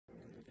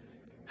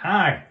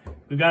Hi,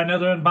 we got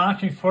another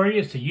unboxing for you.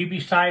 It's the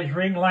Ubeesize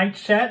Ring Light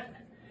set.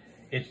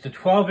 It's the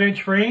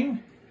 12-inch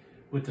ring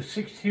with the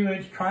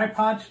 62-inch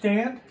tripod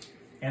stand,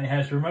 and it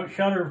has the remote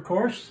shutter, of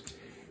course.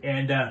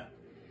 And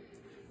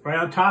right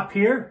on top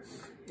here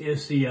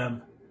is the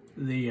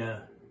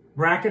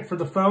bracket for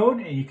the phone,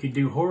 and you can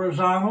do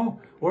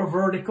horizontal or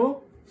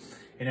vertical.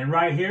 And then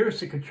right here is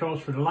the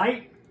controls for the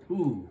light.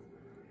 Ooh,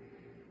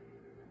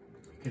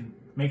 you can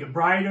make it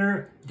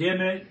brighter,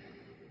 dim it.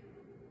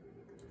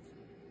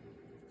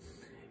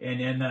 And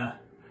then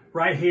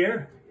right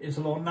here is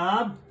a little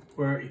knob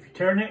where if you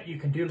turn it, you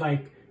can do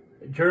like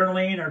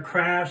journaling or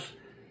crafts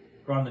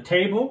or on the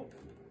table.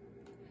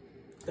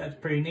 That's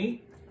pretty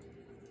neat.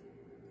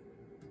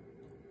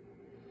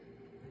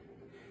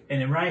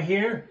 And then right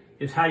here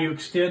is how you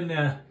extend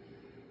to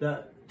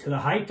the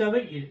height of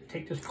it. You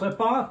take this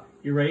clip off,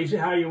 you raise it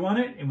how you want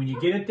it, and when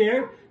you get it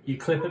there, you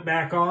clip it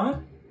back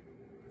on.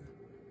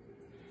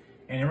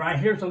 And then right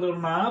here's a little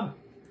knob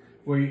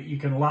where you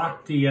can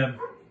lock the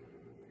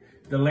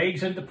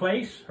legs into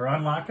place or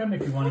unlock them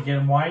if you want to get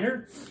them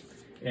wider.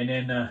 And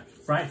then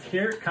right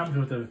here it comes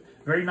with a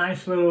very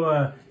nice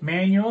little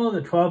manual,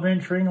 the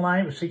 12-inch ring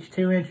light with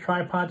 62-inch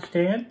tripod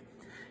stand.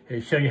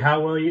 It'll show you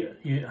how well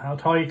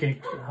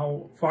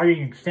how far you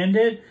can extend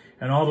it,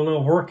 and all the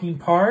little working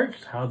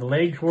parts, how the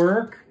legs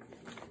work.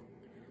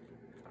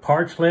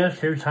 Parts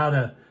list. Here's how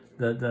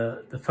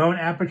the phone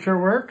aperture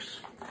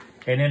works.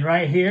 And then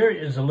right here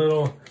is a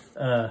little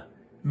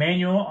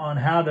manual on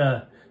how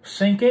to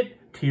sync it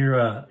to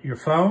your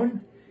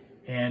phone.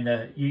 And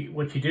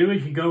what you do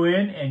is you go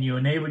in and you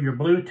enable your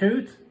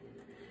Bluetooth,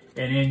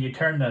 and then you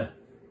turn the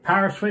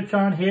power switch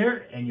on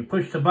here and you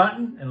push the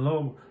button and a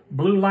little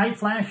blue light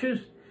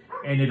flashes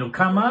and it'll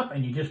come up,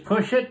 and you just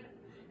push it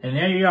and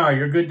there you are,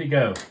 you're good to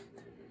go.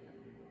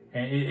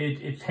 And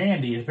it's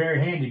handy, it's very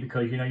handy,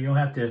 because you don't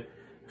have to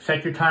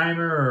set your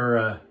timer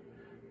or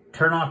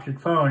turn off your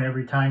phone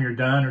every time you're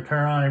done, or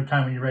turn on every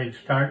time when you're ready to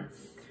start.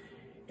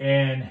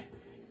 And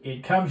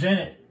it comes in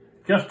at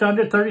just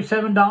under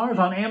 $37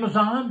 on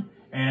Amazon,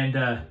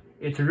 and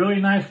it's a really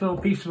nice little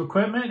piece of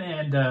equipment.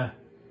 And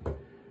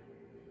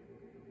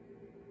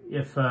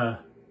if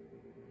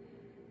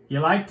you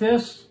like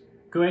this,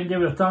 go ahead and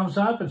give it a thumbs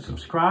up and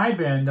subscribe,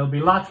 and there'll be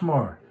lots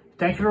more.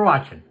 Thanks for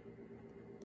watching.